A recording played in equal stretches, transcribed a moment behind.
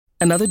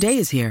Another day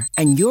is here,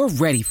 and you're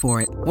ready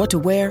for it. What to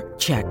wear?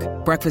 Check.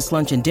 Breakfast,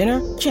 lunch, and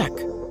dinner? Check.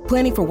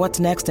 Planning for what's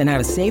next and how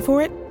to save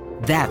for it?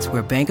 That's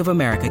where Bank of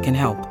America can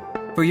help.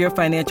 For your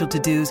financial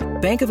to-dos,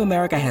 Bank of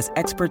America has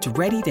experts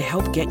ready to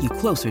help get you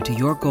closer to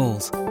your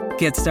goals.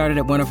 Get started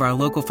at one of our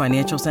local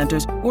financial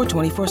centers or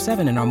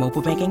 24/7 in our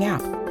mobile banking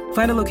app.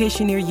 Find a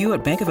location near you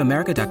at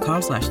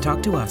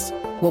bankofamerica.com/talktous.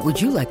 What would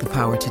you like the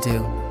power to do?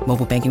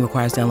 Mobile banking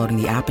requires downloading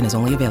the app and is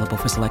only available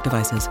for select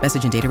devices.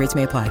 Message and data rates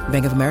may apply.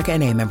 Bank of America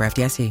N.A., member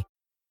FDIC.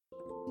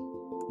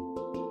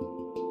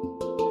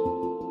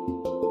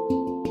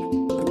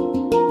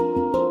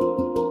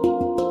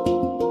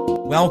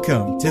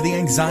 Welcome to the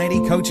Anxiety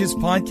Coaches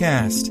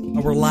Podcast,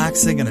 a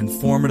relaxing and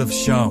informative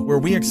show where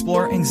we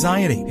explore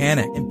anxiety,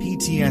 panic, and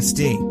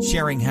PTSD,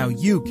 sharing how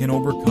you can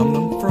overcome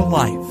them for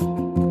life.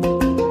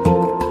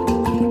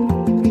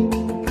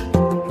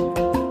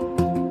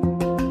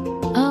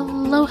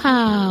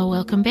 Aloha!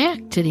 Welcome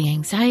back to the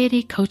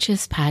Anxiety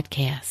Coaches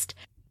Podcast.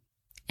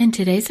 In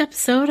today's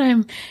episode,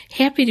 I'm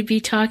happy to be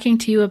talking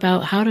to you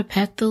about how to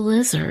pet the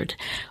lizard,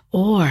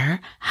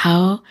 or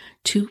how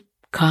to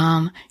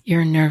calm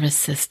your nervous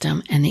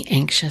system and the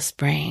anxious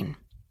brain.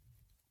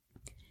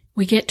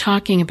 We get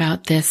talking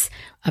about this,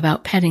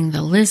 about petting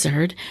the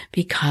lizard,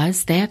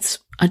 because that's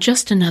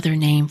just another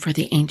name for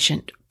the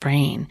ancient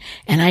brain.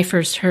 And I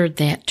first heard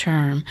that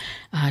term,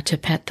 to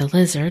pet the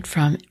lizard,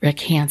 from Rick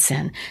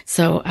Hanson.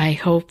 So I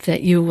hope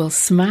that you will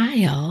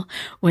smile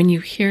when you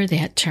hear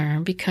that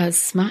term, because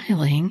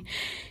smiling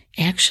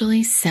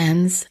actually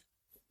sends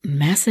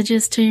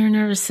messages to your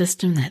nervous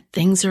system that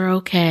things are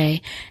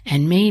okay,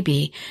 and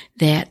maybe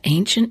that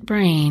ancient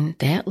brain,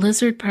 that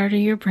lizard part of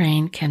your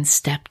brain, can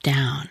step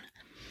down.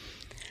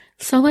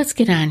 So let's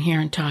get on here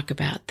and talk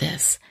about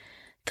this.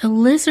 The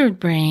lizard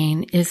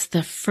brain is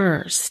the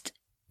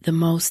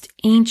most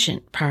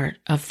ancient part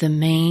of the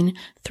main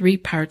three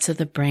parts of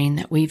the brain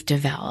that we've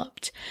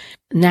developed.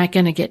 Not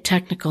going to get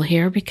technical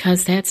here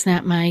because that's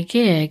not my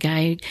gig.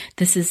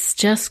 This is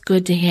just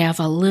good to have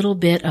a little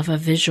bit of a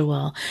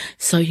visual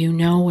so you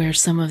know where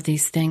some of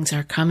these things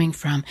are coming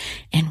from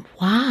and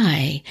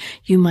why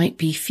you might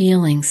be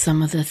feeling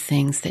some of the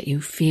things that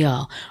you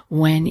feel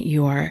when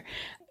your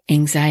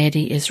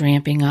anxiety is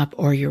ramping up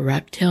or your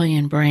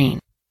reptilian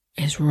brain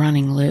is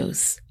running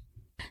loose.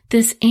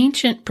 This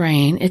ancient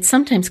brain, it's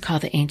sometimes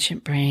called the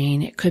ancient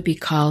brain. It could be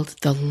called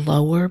the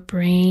lower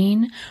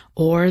brain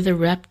or the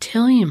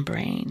reptilian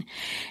brain.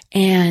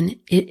 And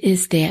it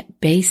is that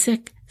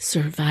basic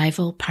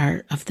survival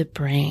part of the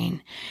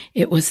brain.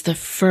 It was the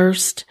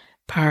first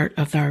part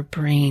of our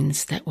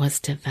brains that was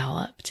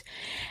developed.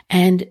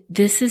 And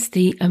this is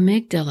the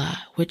amygdala,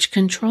 which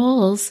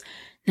controls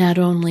not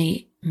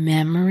only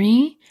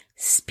memory,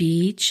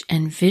 speech,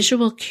 and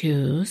visual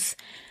cues,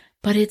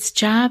 but its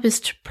job is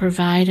to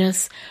provide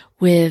us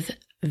with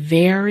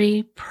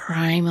very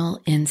primal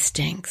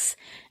instincts.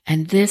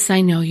 And this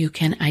I know you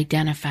can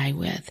identify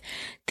with.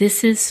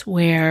 This is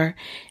where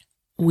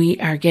we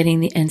are getting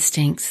the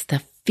instincts,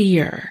 the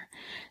fear,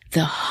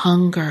 the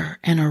hunger,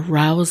 and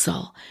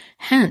arousal.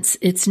 Hence,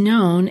 it's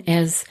known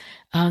as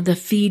the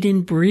feed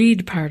and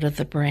breed part of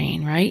the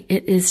brain, right?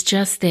 It is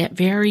just that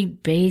very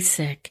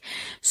basic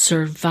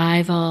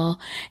survival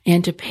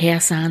and to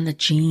pass on the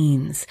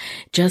genes.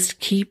 Just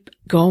keep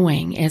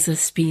going as a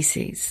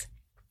species.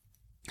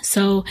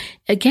 So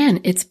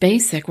again, it's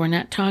basic. We're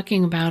not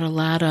talking about a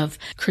lot of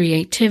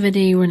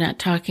creativity. We're not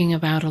talking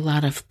about a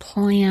lot of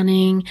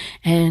planning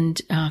and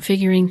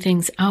figuring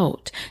things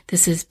out.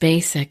 This is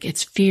basic.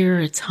 It's fear,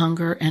 it's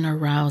hunger, and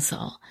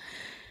arousal.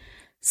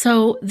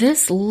 So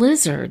this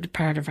lizard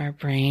part of our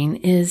brain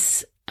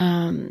is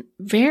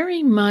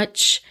very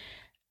much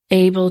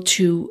able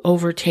to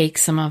overtake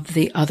some of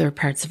the other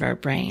parts of our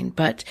brain.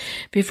 But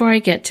before I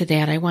get to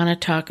that, I want to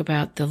talk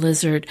about the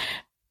lizard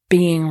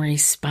being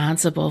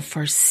responsible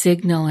for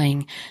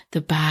signaling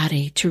the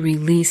body to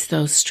release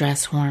those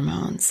stress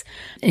hormones,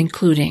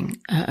 including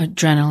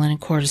adrenaline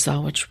and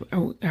cortisol, which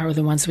are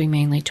the ones we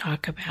mainly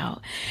talk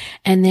about.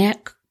 And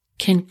that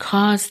can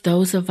cause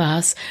those of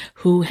us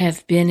who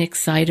have been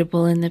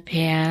excitable in the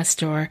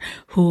past or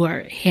who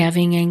are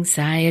having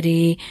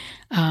anxiety,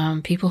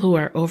 people who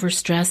are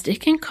overstressed,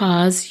 it can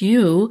cause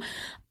you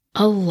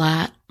a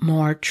lot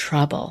more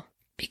trouble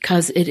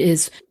because it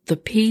is the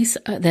piece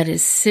that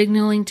is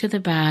signaling to the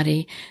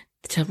body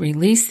to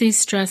release these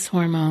stress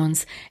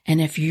hormones. And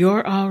if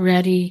you're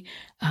already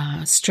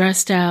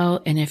stressed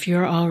out and if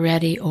you're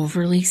already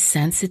overly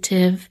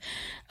sensitive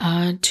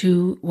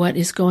to what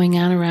is going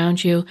on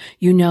around you,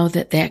 you know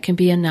that that can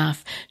be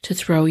enough to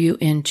throw you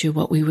into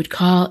what we would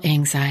call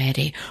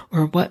anxiety,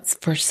 or what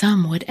for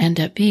some would end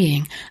up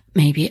being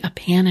maybe a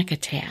panic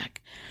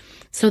attack.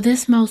 So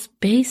this most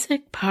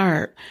basic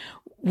part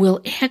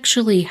will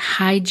actually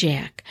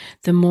hijack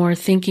the more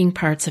thinking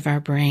parts of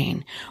our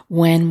brain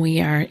when we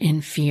are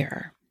in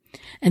fear.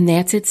 And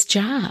that's its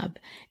job.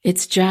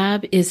 Its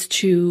job is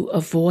to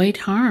avoid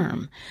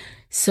harm.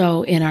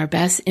 So in our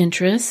best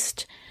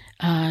interest,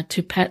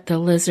 to pet the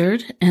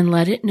lizard and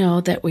let it know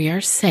that we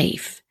are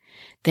safe,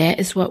 That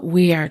is what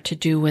we are to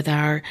do with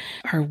our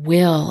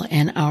will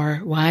and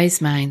our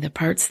wise mind, the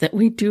parts that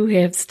we do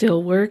have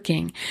still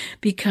working.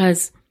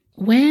 Because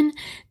when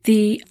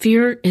the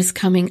fear is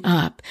coming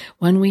up,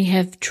 when we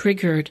have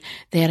triggered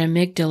that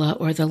amygdala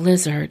or the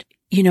lizard,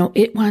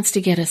 it wants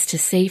to get us to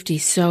safety.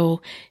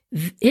 So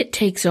it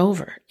takes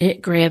over.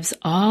 It grabs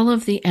all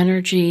of the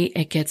energy.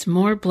 It gets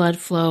more blood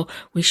flow.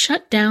 We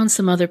shut down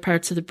some other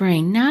parts of the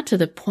brain, not to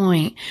the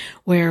point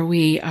where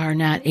we are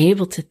not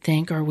able to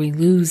think or we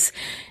lose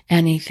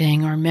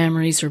anything or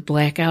memories or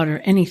black out or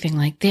anything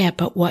like that.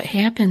 But what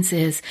happens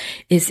is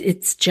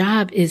its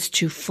job is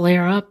to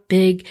flare up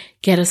big,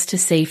 get us to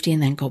safety,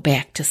 and then go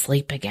back to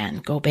sleep again,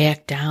 go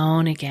back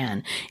down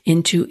again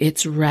into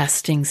its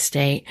resting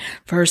state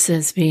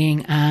versus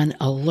being on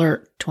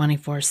alert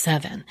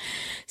 24/7.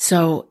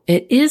 So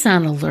it is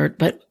on alert,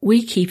 but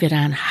we keep it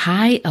on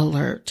high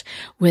alert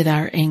with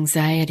our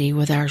anxiety,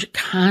 with our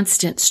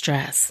constant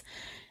stress.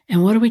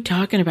 And what are we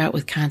talking about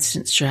with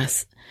constant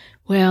stress?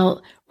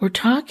 Well, we're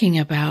talking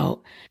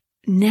about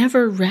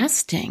never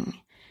resting,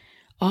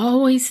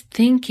 always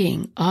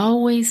thinking,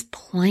 always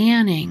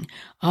planning,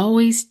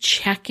 always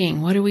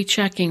checking. What are we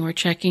checking? We're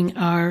checking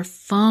our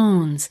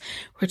phones.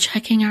 We're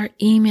checking our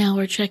email.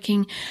 We're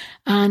checking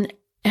on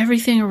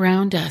everything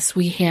around us.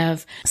 We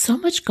have so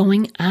much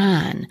going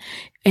on,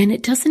 and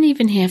it doesn't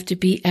even have to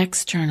be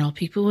external.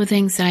 People with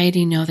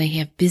anxiety know they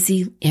have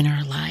busy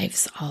inner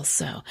lives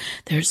also.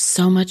 There's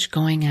so much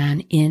going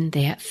on in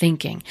that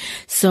thinking.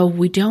 So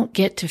we don't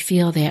get to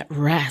feel that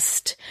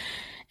rest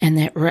and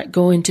that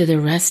go into the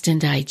rest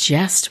and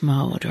digest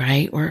mode,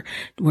 right?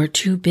 We're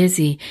too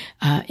busy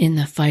in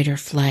the fight or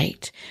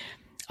flight.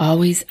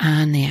 Always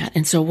on that.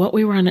 And so what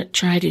we want to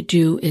try to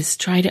do is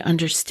try to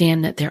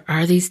understand that there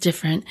are these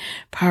different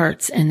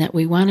parts and that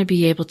we want to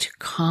be able to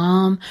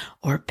calm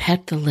or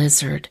pet the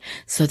lizard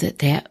so that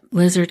that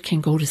lizard can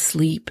go to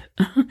sleep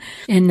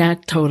and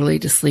not totally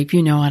to sleep.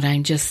 You know what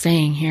I'm just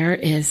saying here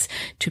is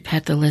to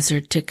pet the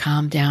lizard to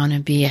calm down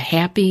and be a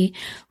happy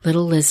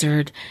little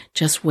lizard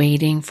just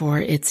waiting for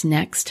its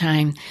next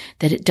time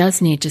that it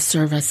does need to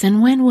serve us.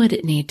 And when would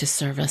it need to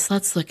serve us?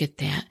 Let's look at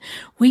that.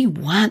 We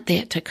want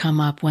that to come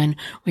up when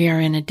we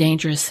are in a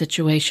dangerous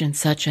situation,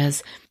 such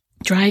as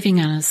driving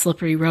on a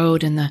slippery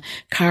road and the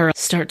car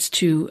starts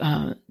to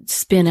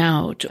spin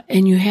out,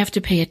 and you have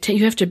to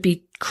you have to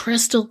be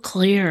crystal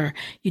clear.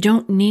 You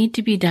don't need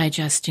to be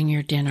digesting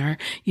your dinner.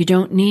 You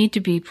don't need to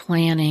be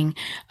planning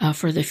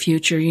for the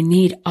future. You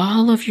need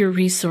all of your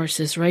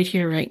resources right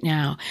here, right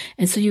now.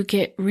 And so you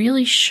get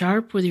really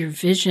sharp with your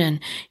vision.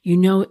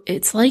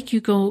 It's like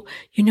you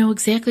know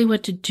exactly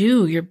what to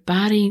do. Your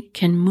body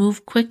can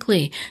move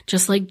quickly,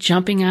 just like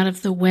jumping out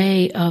of the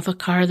way of a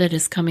car that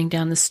is coming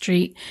down the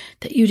street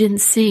that you didn't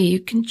see. You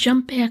can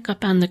jump back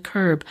up on the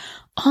curb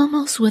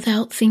almost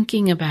without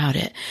thinking about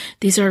it.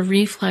 These are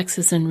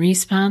reflexes and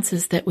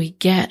responses that we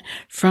get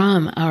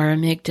from our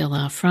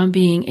amygdala, from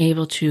being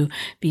able to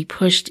be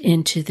pushed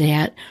into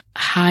that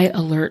high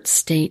alert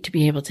state to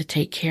be able to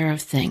take care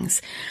of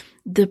things.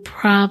 The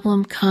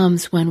problem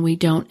comes when we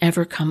don't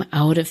ever come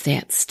out of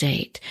that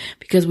state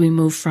because we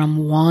move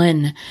from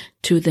one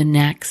to the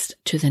next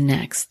to the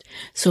next.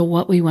 So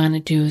what we want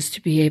to do is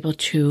to be able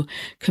to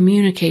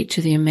communicate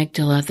to the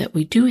amygdala that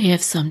we do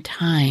have some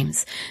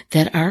times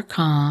that are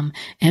calm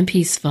and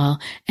peaceful,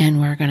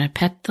 and we're going to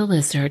pet the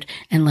lizard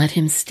and let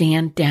him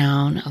stand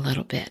down a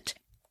little bit.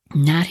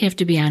 Not have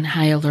to be on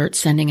high alert,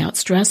 sending out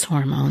stress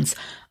hormones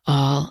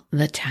all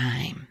the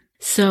time.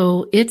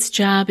 So its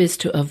job is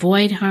to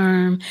avoid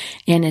harm,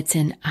 and it's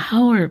in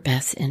our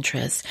best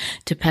interest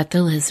to pet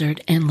the lizard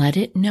and let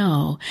it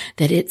know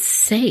that it's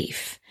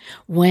safe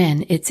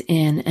when it's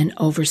in an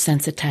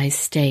oversensitized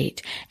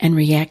state and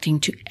reacting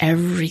to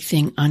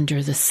everything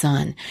under the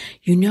sun.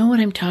 You know what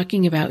I'm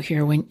talking about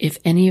here if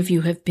any of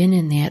you have been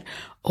in that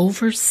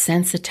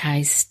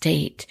oversensitized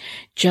state,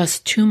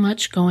 just too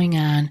much going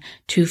on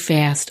too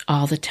fast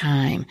all the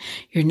time.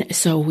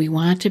 So we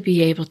want to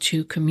be able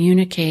to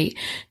communicate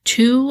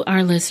to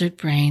our lizard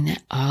brain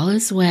that all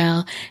is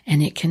well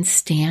and it can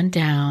stand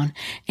down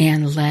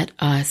and let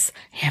us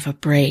have a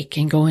break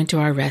and go into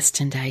our rest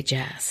and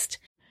digest.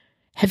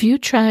 Have you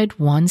tried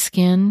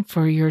OneSkin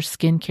for your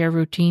skincare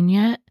routine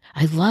yet?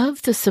 I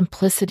love the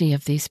simplicity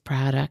of these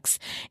products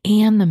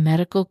and the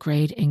medical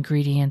grade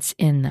ingredients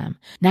in them,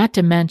 not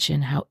to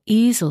mention how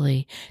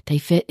easily they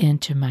fit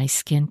into my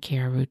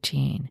skincare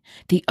routine.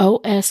 The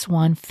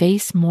OS1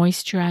 Face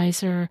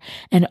Moisturizer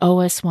and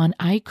OS1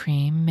 Eye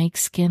Cream make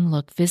skin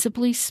look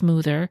visibly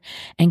smoother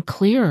and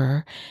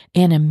clearer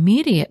and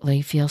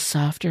immediately feel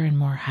softer and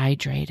more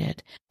hydrated.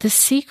 The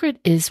secret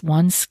is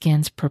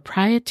OneSkin's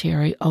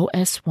proprietary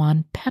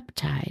OS1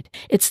 peptide.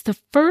 It's the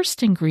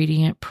first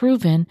ingredient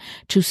proven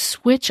to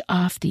switch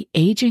off the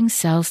aging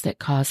cells that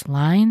cause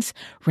lines,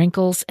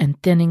 wrinkles, and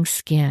thinning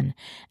skin,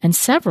 and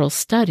several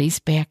studies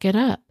back it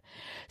up.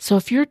 So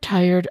if you're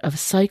tired of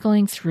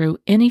cycling through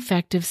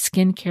ineffective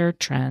skincare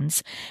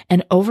trends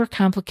and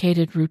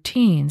overcomplicated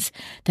routines,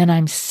 then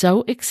I'm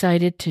so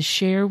excited to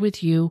share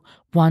with you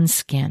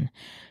OneSkin.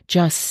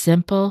 just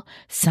simple,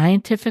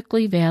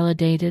 scientifically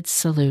validated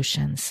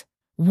solutions.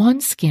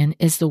 OneSkin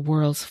is the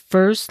world's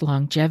first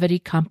longevity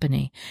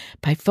company.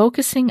 By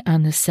focusing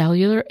on the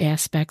cellular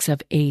aspects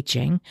of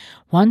aging,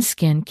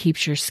 OneSkin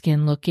keeps your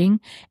skin looking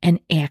and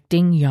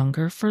acting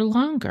younger for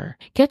longer.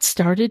 Get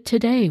started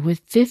today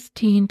with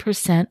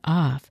 15%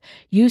 off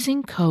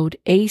using code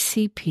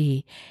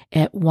ACP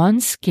at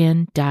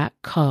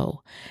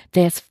oneskin.co.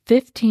 That's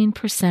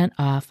 15%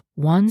 off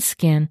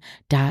oneskin.co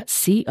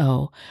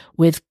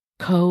with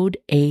code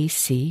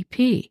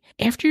ACP.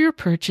 After your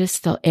purchase,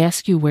 they'll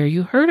ask you where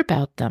you heard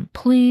about them.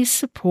 Please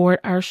support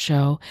our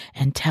show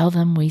and tell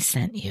them we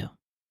sent you.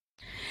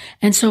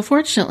 And so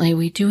fortunately,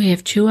 we do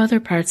have two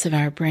other parts of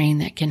our brain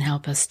that can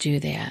help us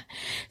do that.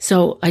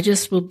 So I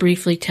just will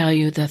briefly tell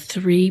you the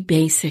three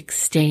basic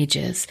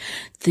stages.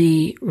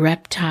 The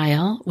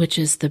reptile, which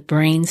is the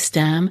brain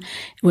stem,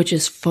 which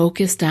is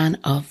focused on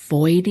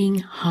avoiding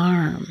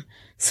harm.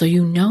 So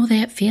you know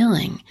that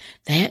feeling.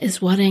 That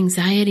is what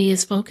anxiety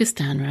is focused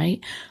on,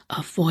 right?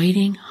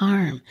 Avoiding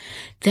harm.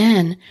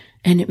 Then,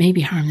 and it may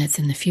be harm that's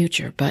in the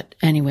future, but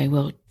anyway,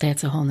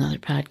 that's a whole nother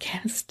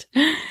podcast.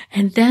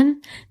 And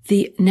then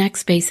the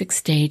next basic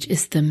stage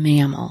is the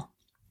mammal,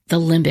 the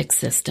limbic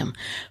system,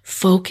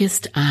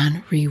 focused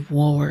on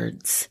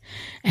rewards.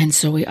 And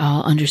so we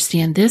all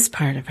understand this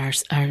part of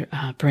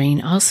our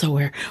brain also,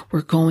 where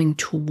we're going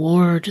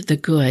toward the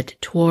good,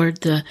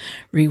 toward the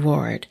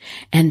reward.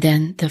 And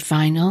then the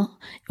final,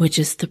 which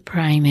is the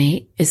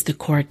primate, is the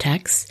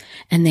cortex,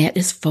 and that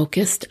is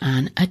focused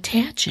on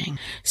attaching.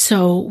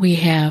 So we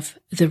have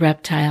the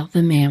reptile,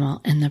 the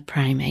mammal, and the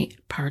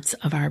primate parts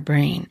of our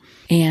brain.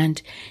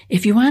 And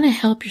if you want to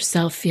help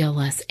yourself feel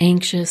less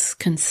anxious,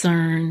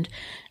 concerned,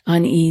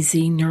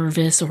 uneasy,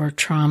 nervous, or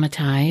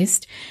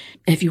traumatized,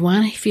 if you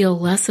want to feel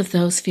less of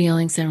those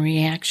feelings and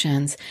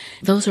reactions,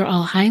 those are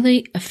all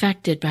highly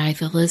affected by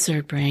the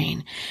lizard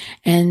brain.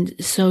 And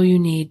so you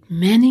need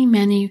many,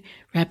 many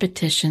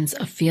repetitions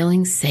of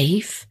feeling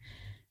safe,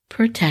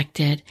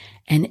 protected,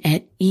 and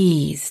at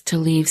ease to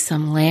leave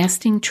some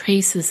lasting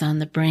traces on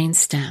the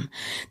brainstem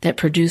that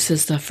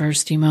produces the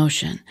first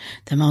emotion,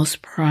 the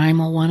most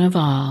primal one of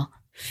all,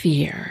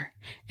 fear.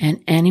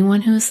 And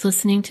anyone who is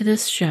listening to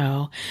this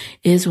show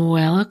is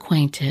well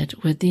acquainted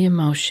with the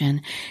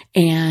emotion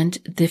and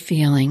the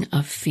feeling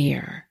of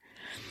fear.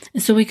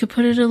 And so we could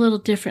put it a little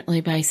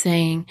differently by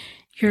saying,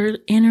 your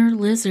inner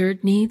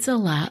lizard needs a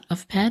lot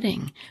of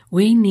petting.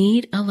 We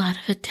need a lot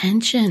of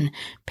attention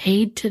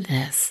paid to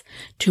this,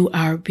 to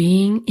our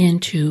being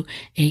into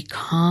a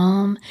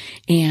calm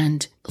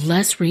and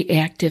less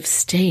reactive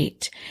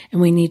state. And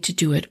we need to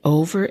do it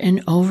over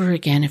and over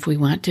again if we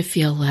want to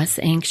feel less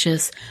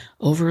anxious,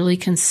 overly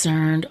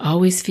concerned,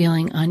 always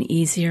feeling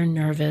uneasy or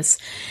nervous,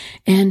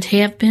 and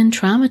have been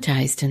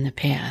traumatized in the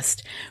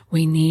past.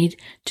 We need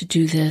to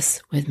do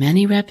this with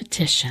many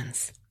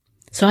repetitions.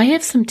 So I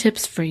have some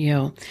tips for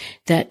you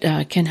that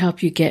can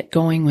help you get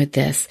going with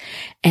this,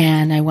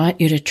 and I want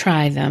you to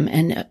try them.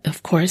 And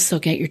of course, so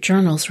get your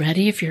journals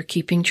ready if you're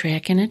keeping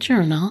track in a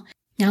journal.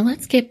 Now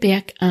let's get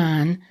back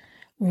on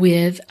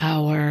with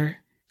our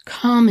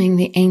calming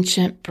the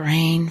ancient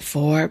brain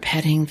for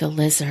petting the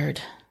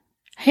lizard.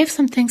 I have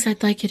some things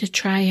I'd like you to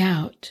try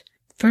out.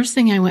 First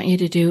thing I want you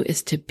to do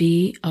is to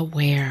be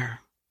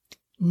aware.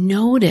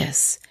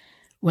 Notice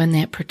when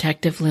that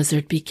protective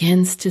lizard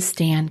begins to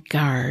stand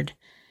guard.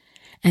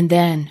 And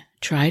then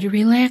try to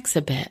relax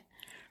a bit.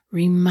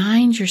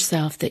 Remind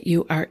yourself that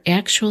you are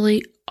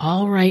actually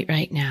all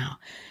right now.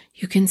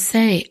 You can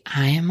say,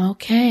 I am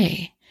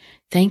okay.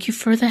 Thank you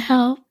for the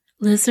help,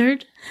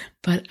 lizard,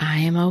 but I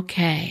am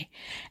okay.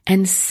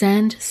 And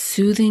send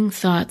soothing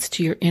thoughts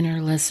to your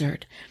inner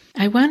lizard.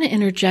 I want to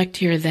interject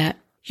here that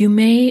you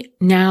may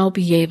now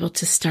be able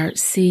to start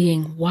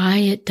seeing why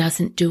it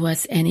doesn't do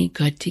us any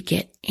good to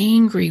get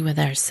angry with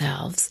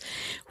ourselves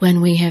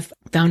when we have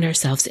found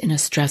ourselves in a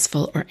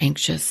stressful or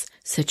anxious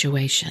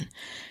situation.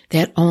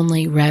 That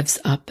only revs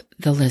up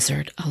the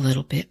lizard a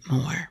little bit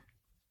more.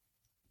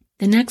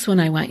 The next one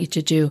I want you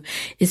to do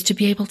is to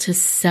be able to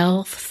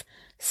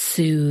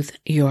self-soothe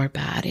your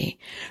body.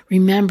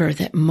 Remember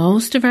that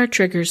most of our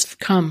triggers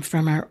come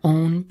from our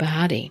own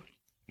body,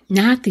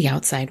 not the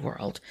outside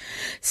world.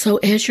 So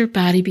as your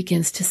body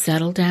begins to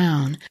settle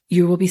down,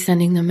 you will be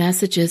sending the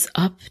messages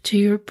up to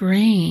your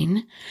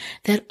brain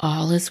that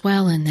all is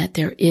well and that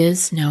there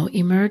is no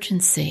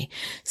emergency.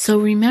 So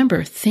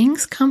remember,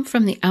 things come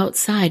from the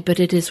outside, but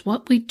it is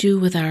what we do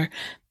with our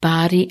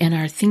body and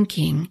our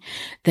thinking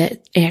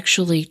that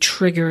actually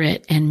trigger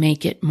it and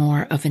make it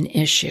more of an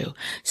issue.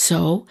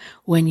 So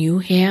when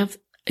you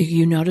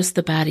notice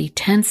the body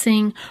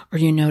tensing, or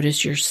you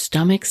notice your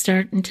stomach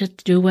starting to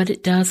do what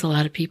it does. A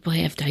lot of people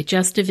have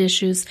digestive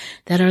issues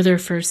that are their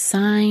first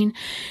sign,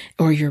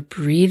 or your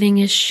breathing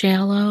is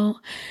shallow.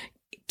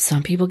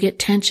 Some people get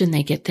tension,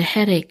 they get the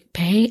headache.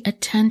 Pay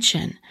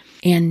attention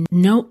and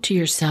note to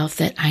yourself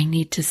that I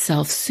need to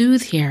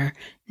self-soothe here,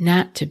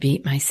 not to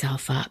beat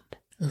myself up.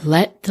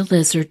 Let the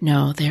lizard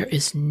know there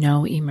is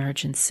no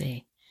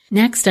emergency.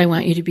 Next, I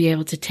want you to be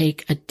able to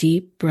take a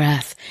deep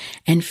breath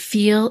and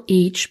feel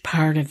each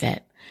part of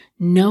it.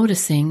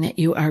 noticing that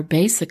you are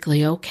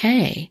basically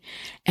okay.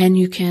 And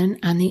you can,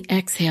 on the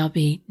exhale,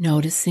 be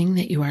noticing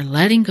that you are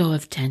letting go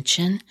of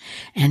tension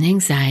and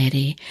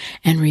anxiety,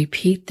 and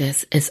repeat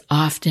this as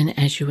often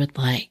as you would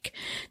like.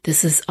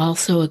 This is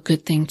also a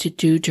good thing to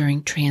do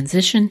during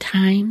transition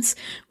times,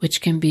 which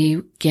can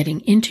be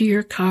getting into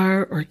your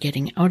car or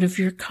getting out of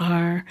your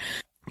car,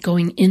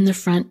 going in the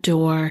front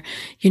door,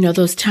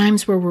 those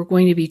times where we're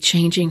going to be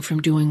changing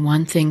from doing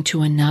one thing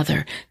to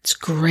another. It's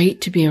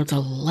great to be able to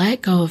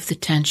let go of the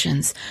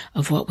tensions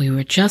of what we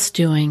were just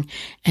doing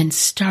and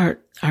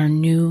start our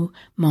new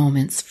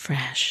moments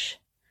fresh.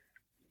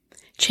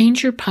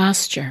 Change your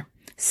posture.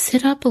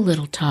 Sit up a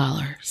little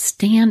taller,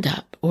 stand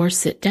up, or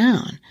sit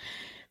down.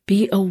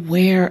 Be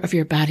aware of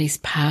your body's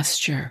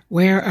posture.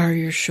 Where are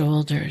your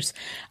shoulders?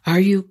 Are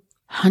you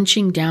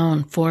hunching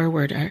down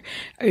forward?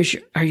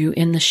 Are you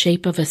in the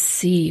shape of a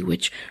C,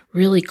 which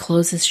really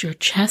closes your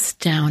chest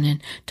down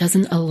and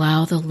doesn't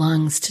allow the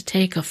lungs to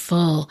take a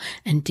full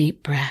and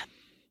deep breath?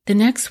 The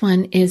next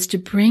one is to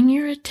bring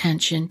your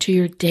attention to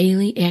your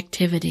daily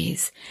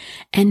activities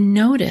and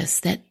notice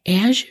that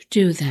as you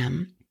do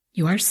them,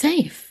 you are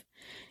safe,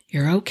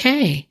 you're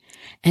okay,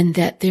 and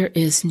that there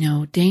is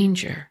no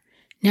danger.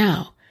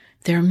 Now,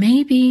 there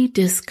may be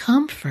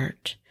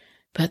discomfort,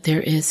 but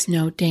there is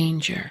no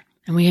danger.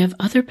 And we have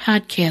other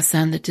podcasts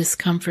on the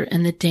discomfort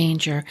and the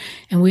danger,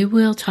 and we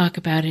will talk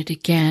about it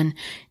again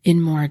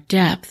in more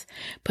depth.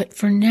 But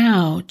for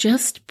now,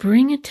 just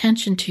bring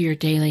attention to your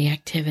daily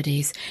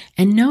activities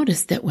and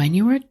notice that when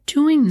you are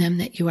doing them,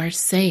 that you are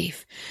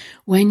safe.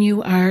 When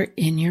you are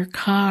in your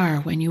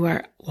car, when you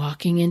are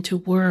walking into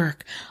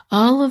work,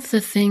 all of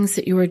the things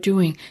that you are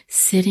doing,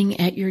 sitting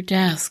at your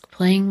desk,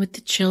 playing with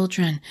the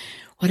children,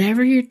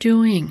 whatever you're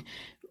doing,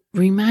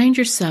 remind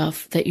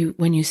yourself that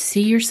when you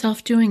see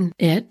yourself doing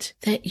it,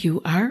 that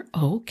you are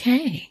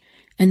okay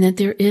and that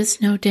there is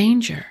no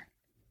danger,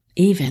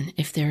 even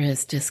if there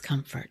is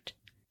discomfort.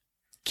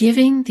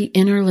 Giving the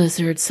inner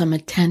lizard some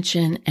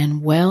attention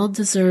and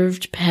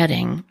well-deserved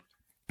petting,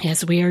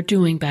 as we are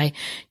doing by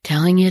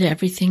telling it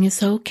everything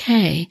is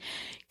okay,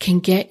 can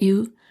get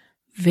you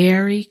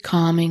very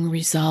calming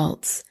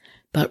results.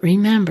 But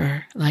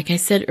remember, like I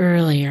said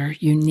earlier,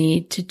 you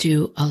need to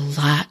do a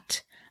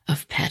lot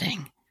of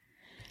petting.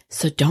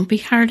 So don't be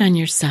hard on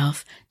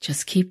yourself.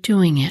 Just keep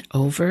doing it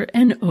over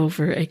and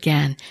over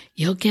again.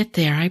 You'll get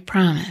there, I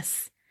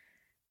promise.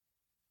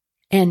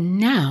 And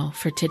now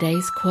for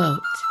today's quote.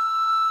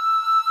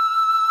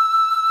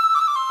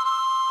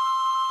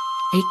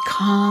 A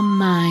calm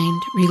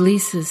mind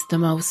releases the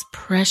most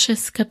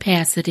precious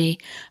capacity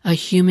a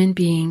human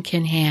being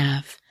can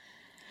have.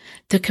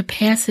 The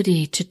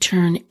capacity to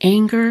turn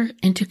anger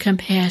into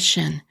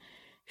compassion,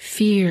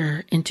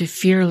 fear into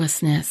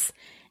fearlessness,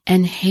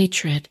 and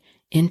hatred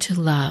into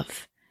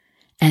love.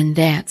 And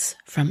that's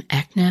from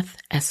Eknath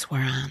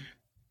Easwaran.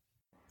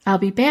 I'll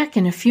be back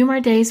in a few more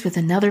days with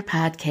another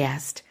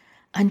podcast.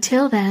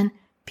 Until then,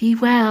 be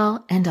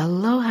well and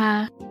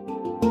aloha.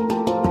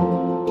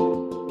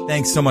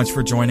 Thanks so much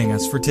for joining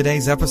us for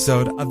today's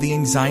episode of the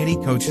Anxiety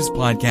Coaches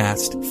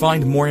Podcast.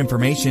 Find more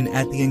information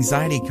at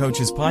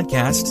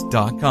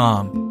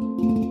theanxietycoachespodcast.com.